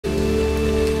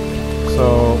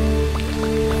So...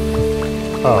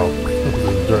 Oh,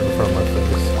 there's dirt in front of my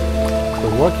face. So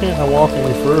why can't I walk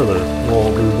any further?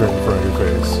 Well, there's dirt in front of your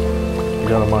face. You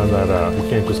gotta mind that out. You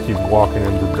can't just keep walking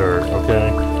into dirt, okay?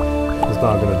 It's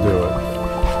not gonna do it.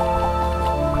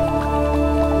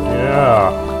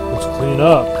 Yeah! Let's clean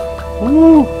up.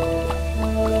 Woo!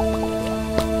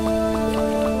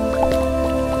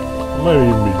 It might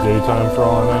even be daytime for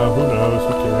all I know. Who knows?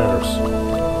 Who cares?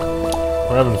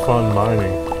 We're having fun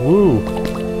mining. Woo!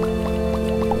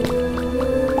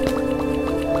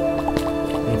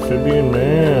 Amphibian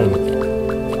man.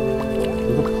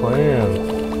 With a plan.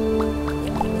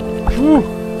 Woo!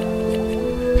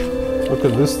 Look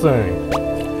at this thing.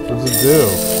 What does it do?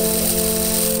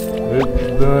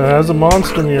 It has a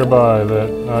monster nearby that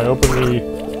I opened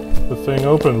the thing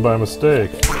open by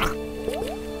mistake.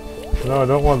 No, I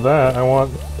don't want that. I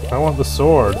want the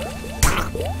sword.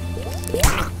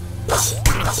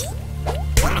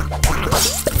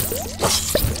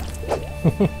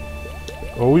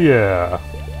 Oh yeah.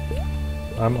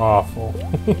 I'm awful.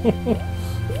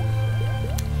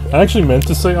 I actually meant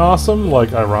to say awesome,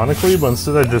 like ironically, but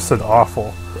instead I just said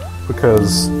awful.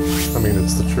 Because, I mean,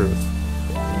 it's the truth.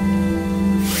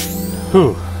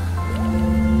 Whew.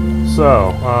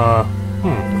 So,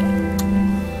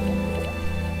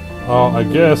 well, I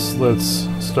guess let's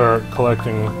start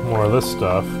collecting more of this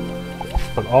stuff.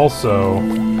 But also,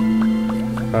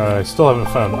 I still haven't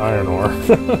found iron ore.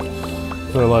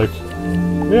 They're like,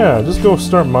 yeah, just go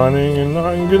start mining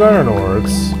and get iron ore.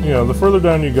 It's, you know, the further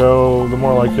down you go, the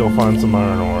more likely you'll find some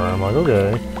iron ore. I'm like,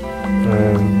 okay.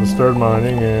 And I started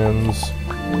mining and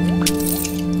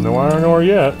no iron ore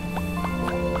yet.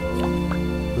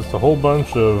 Just a whole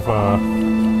bunch of,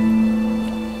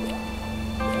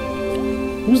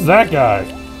 who's that guy? I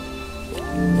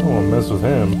don't want to mess with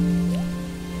him.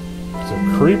 It's a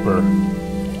creeper.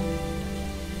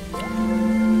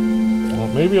 Well,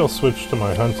 maybe I'll switch to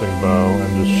my hunting bow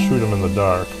and just shoot him in the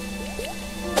dark.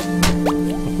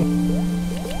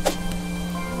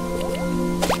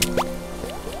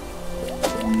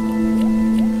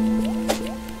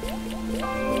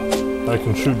 I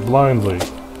can shoot blindly.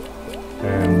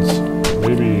 And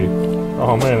maybe...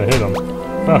 Oh man, I hit him.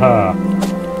 Haha.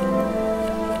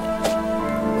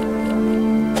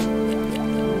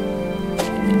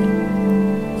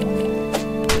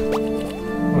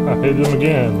 I hit him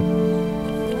again.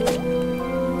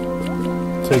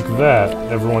 Take that,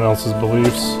 everyone else's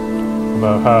beliefs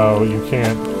about how you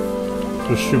can't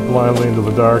just shoot blindly into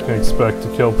the dark and expect to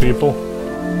kill people.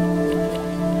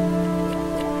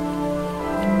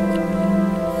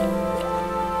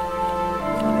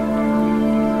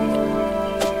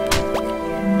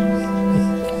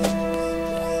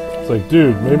 It's like,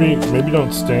 dude, maybe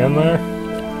don't stand there.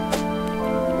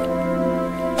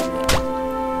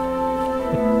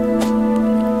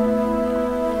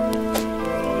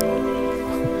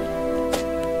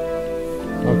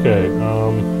 Okay,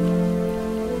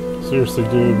 seriously,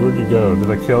 dude, where'd you go? Did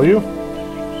I kill you?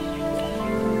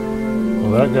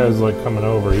 Well, that guy's like coming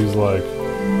over. He's like,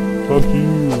 fuck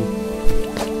you.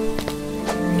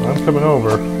 I'm coming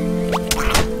over.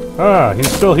 Ah,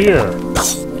 he's still here.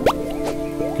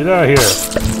 Get out of here.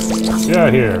 Get out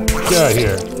of here. Get out of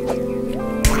here.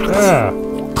 Ah.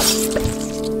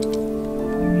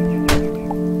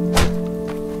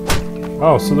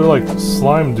 Oh, so they're like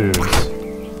slime dudes.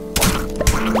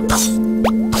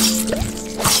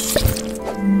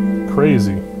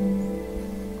 Crazy.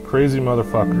 Crazy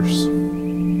motherfuckers.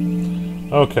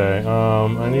 Okay,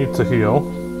 I need to heal.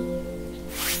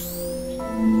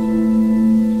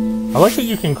 I like that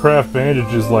you can craft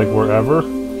bandages like wherever,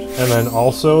 and then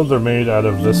also they're made out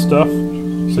of this stuff.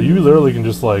 So you literally can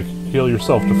just like heal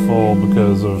yourself to full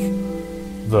because of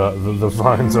the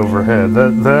vines overhead.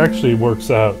 That actually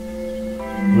works out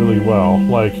really well.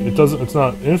 Like it's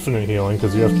not infinite healing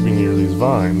because you have to be near these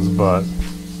vines, but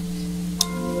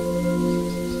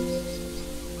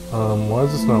why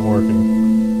is this not working?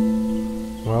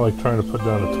 Am I like trying to put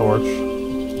down a torch?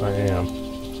 I am.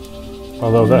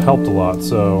 Although that helped a lot,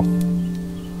 so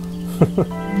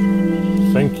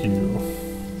thank you.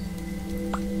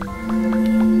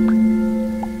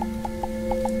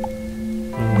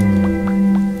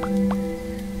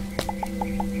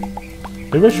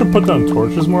 Maybe I should put down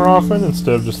torches more often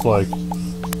instead of just like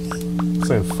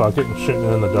saying fuck it and shooting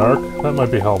it in the dark. That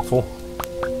might be helpful.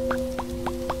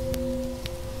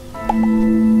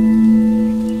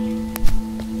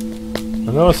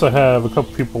 I notice I have a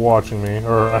couple people watching me,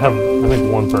 or I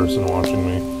think one person watching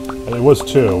me. And it was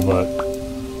two, but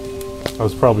I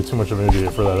was probably too much of an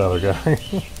idiot for that other guy.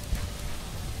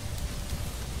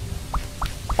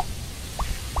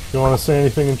 If you want to say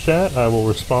anything in chat, I will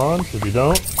respond. If you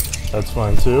don't, that's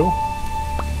fine too.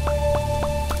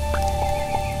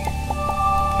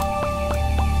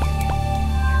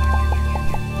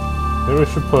 Maybe I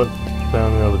should put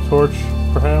down another torch,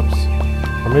 perhaps?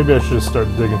 Or maybe I should just start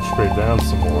digging straight down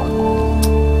some more.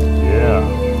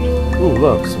 Yeah. Ooh,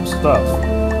 look, some stuff.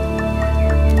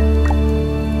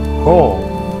 Coal.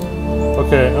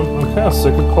 Okay, I'm kind of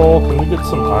sick of coal. Can we get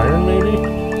some iron, maybe?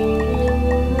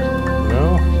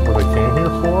 No? What I came here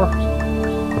for?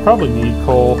 I probably need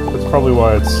coal. That's probably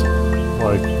why it's,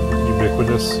 like,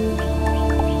 ubiquitous.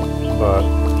 But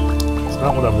it's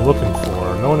not what I'm looking for.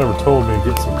 No one ever told me to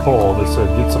get some coal. They said,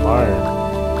 get some iron.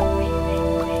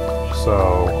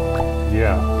 So,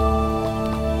 yeah.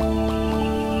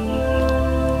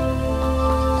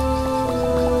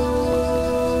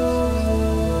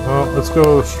 Well, let's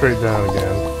go straight down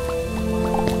again.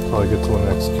 Until I get to the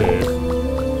next cave.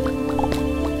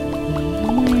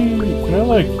 Can I,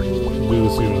 like, do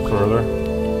this even further?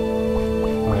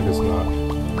 I guess not.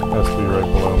 It has to be right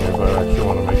below me if I actually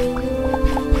want to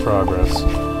make progress.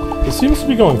 It seems to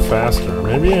be going faster.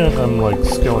 Maybe I'm, like,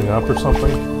 skilling up or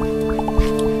something.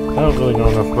 I don't really know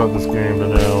enough about this game to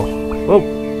know. Oh!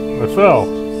 I fell!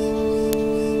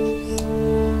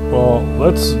 Well,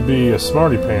 let's be a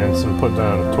smarty pants and put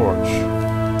down a torch.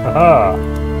 Haha!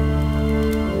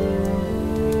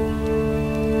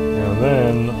 And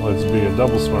then, let's be a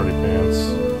double smarty pants.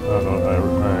 I don't know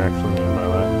what I actually mean by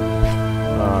that.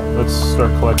 Let's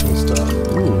start collecting stuff.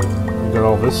 Ooh, we got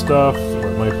all this stuff.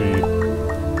 It might be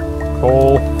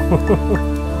coal.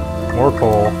 More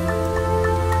coal.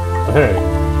 But hey,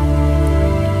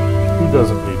 who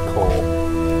doesn't need coal?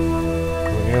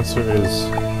 The answer is,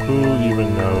 who even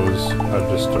knows how to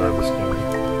just start this game?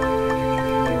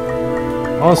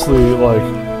 Honestly, like,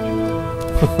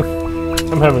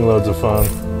 I'm having loads of fun.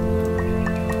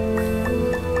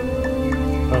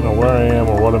 I don't know where I am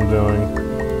or what I'm doing,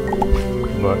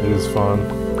 but it is fun.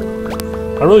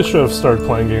 I really should have started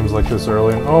playing games like this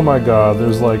early, and oh my god,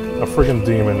 there's like a friggin'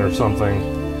 demon or something.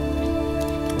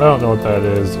 I don't know what that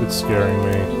is, it's scaring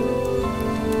me.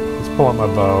 Let's pull out my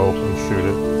bow and shoot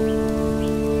it.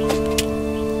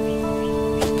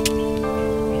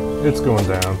 It's going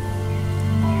down.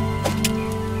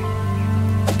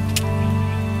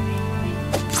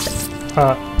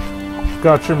 Ha!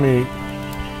 Got your meat.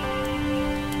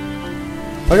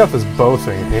 I got this bow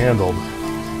thing handled.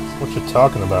 What you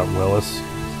talking about, Willis?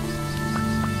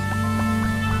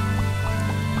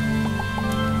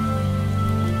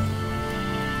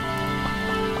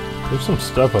 There's some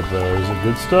stuff up there. Is it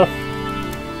good stuff?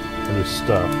 Or just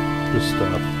stuff? Just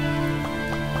stuff.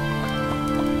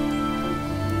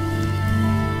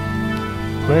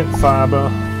 Plant fiber.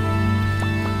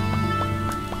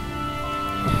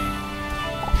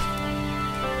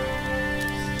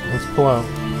 Let's pull out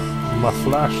my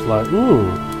flashlight. Ooh!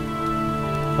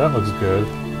 That looks good.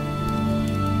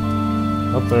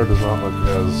 Up there does not look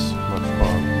as much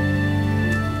fun.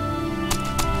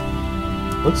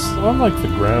 Looks unlike the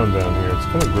ground down here. It's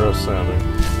kind of gross sounding.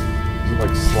 Is it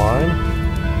like slime?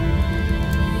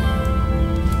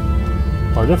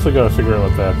 Oh, I definitely gotta figure out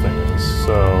what that thing is.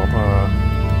 So,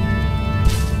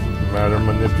 matter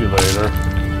manipulator.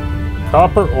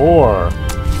 Copper ore!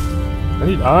 I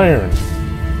need iron.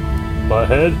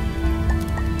 Butthead.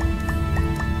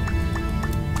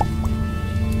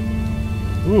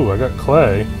 Ooh, I got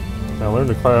clay. I learned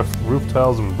to craft roof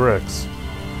tiles and bricks.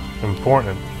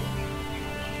 Important.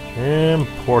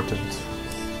 Important.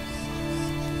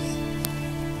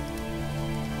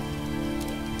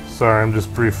 Sorry, I'm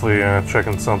just briefly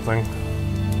checking something.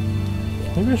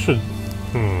 Maybe I should...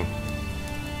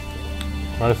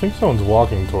 I think someone's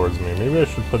walking towards me. Maybe I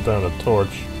should put down a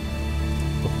torch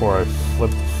before I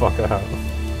flip the fuck out.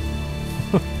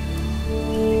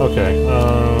 Okay,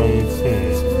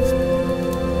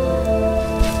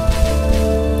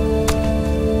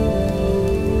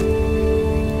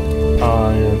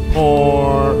 Iron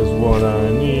ore is what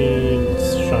I need.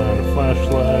 Let's shine a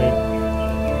flashlight.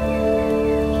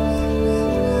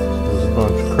 There's a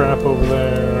bunch of crap over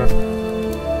there.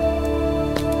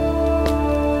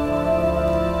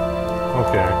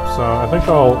 Okay, so I think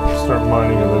I'll start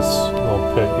mining in this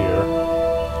little pit here.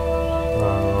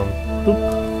 Boop.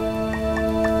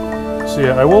 So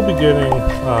yeah, I will be getting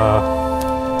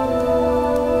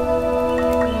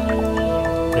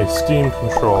a Steam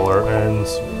controller, and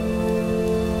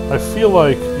I feel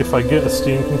like if I get a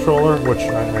Steam controller, which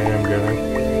I am getting,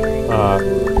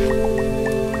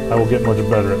 I will get much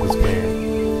better at this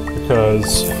game,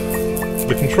 because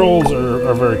the controls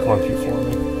are very clunky for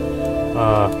me.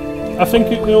 I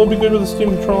think it will be good with a Steam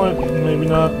controller, maybe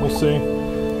not, we'll see.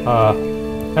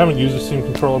 Haven't used a Steam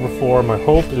controller before. My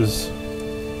hope is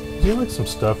there like some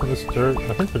stuff in this dirt?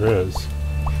 I think there is.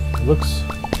 It looks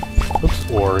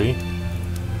ore-y.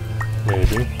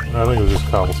 Maybe. I think it was just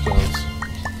cobblestones.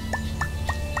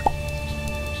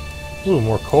 Ooh,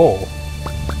 more coal.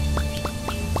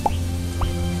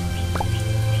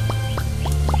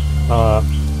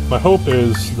 My hope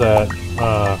is that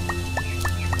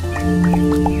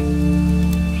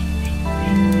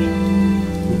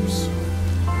oops.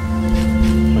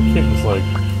 My kitten's like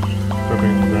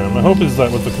gripping the ground. My hope is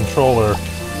that with the controller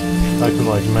I can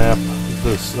like map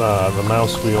this the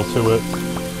mouse wheel to it.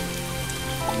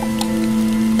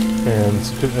 And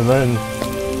then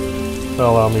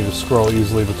that'll allow me to scroll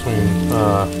easily between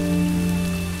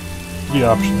the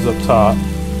options up top.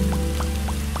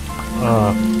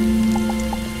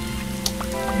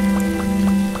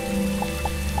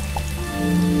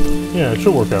 Yeah, it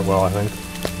should work out well, I think. I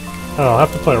don't know, I'll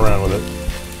have to play around with it.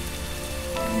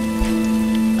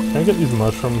 Can I get these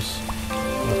mushrooms?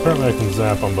 Apparently I can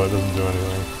zap them, but it doesn't do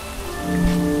anything.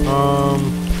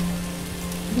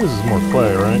 This is more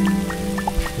clay, right?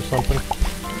 Or something?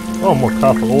 Oh, more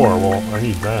copper ore. Well, I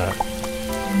need that.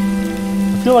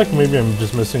 I feel like maybe I'm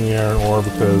just missing the iron ore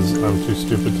because I'm too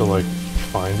stupid to, like,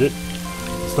 find it.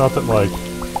 It's not that, like,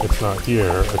 it's not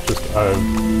here. It's just I've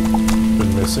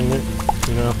been missing it,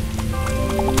 you know?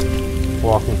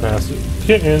 Walking past it.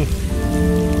 Kitten!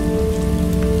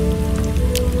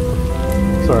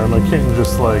 Sorry, my kitten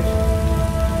just, like,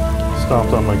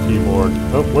 stomped on my keyboard.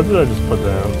 Oh, what did I just put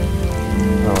down?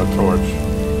 Oh, a torch.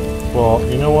 Well,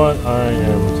 you know what? I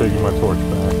am taking my torch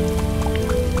back.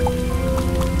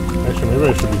 Actually, maybe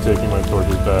I should be taking my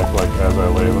torches back, like, as I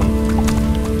lay them.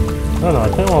 I don't know, I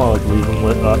kinda wanna, like, leave them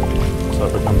lit up, so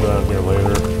if I come down here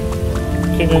later.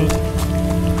 Kitten!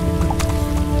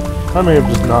 I may have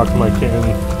just knocked my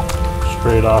kitten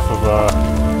straight off of,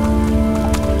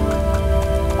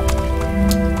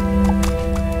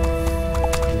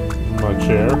 my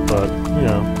chair, but, you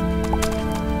know.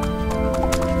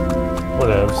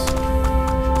 Whatevs.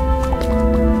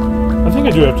 I think I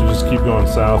do have to just keep going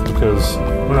south because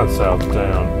we're not south,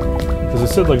 down. Because it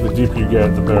said like the deeper you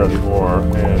get, the better the ore,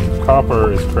 and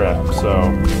copper is crap.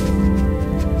 So,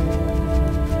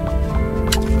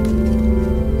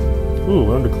 ooh,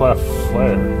 learn to craft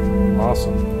flare.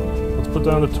 Awesome. Let's put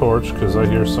down the torch because I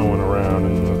hear someone around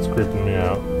and it's creeping me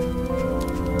out.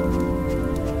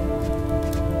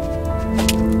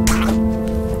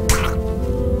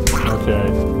 Okay,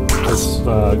 let's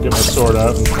get my sword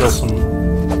out and kill some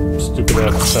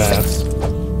stupid-ass bats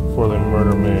before they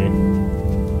murder me.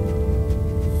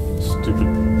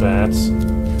 Stupid bats.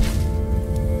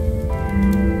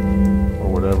 Or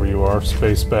whatever you are,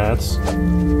 space bats.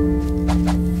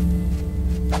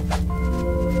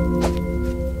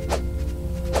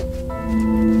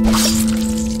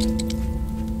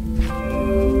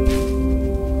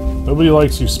 Nobody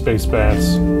likes you, space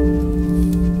bats.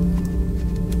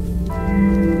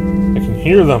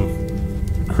 Hear them!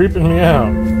 They're creeping me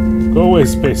out! Go away,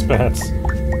 space bats!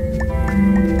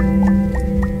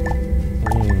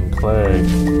 Clay.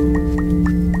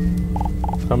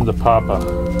 Come to Papa.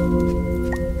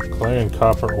 Clay and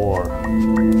copper ore.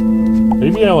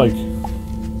 Maybe I, like,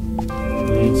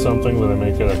 need something that I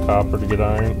make out of copper to get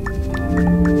iron?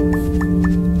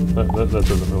 That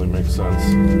doesn't really make sense.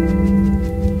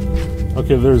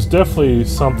 Okay, there's definitely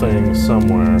something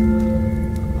somewhere.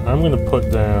 I'm gonna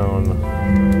put down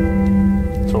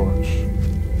torch.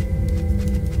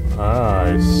 Ah,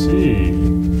 I see.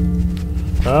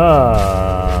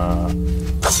 Ah,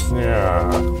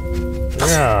 yeah,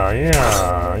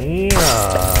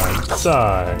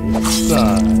 die.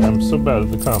 I'm so bad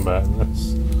at the combat in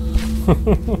this.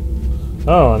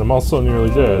 Oh, and I'm also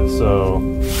nearly dead, so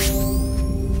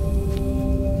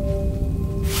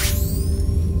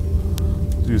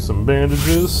do some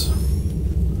bandages.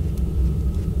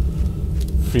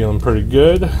 Feeling pretty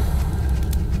good. Let's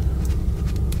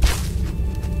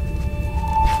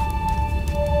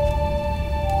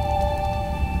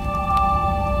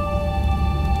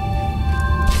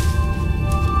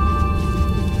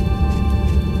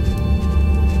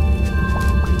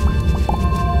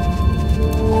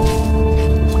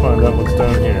find out what's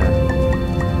down here.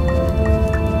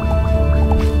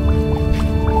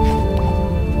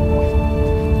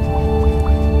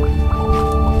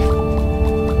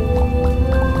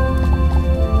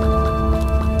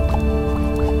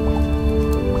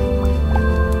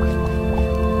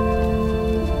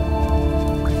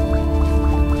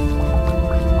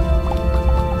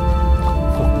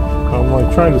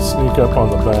 Trying to sneak up on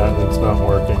the bat and it's not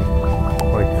working.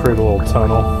 Like create a little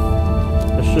tunnel.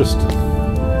 Let's just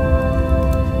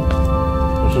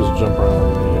jump around.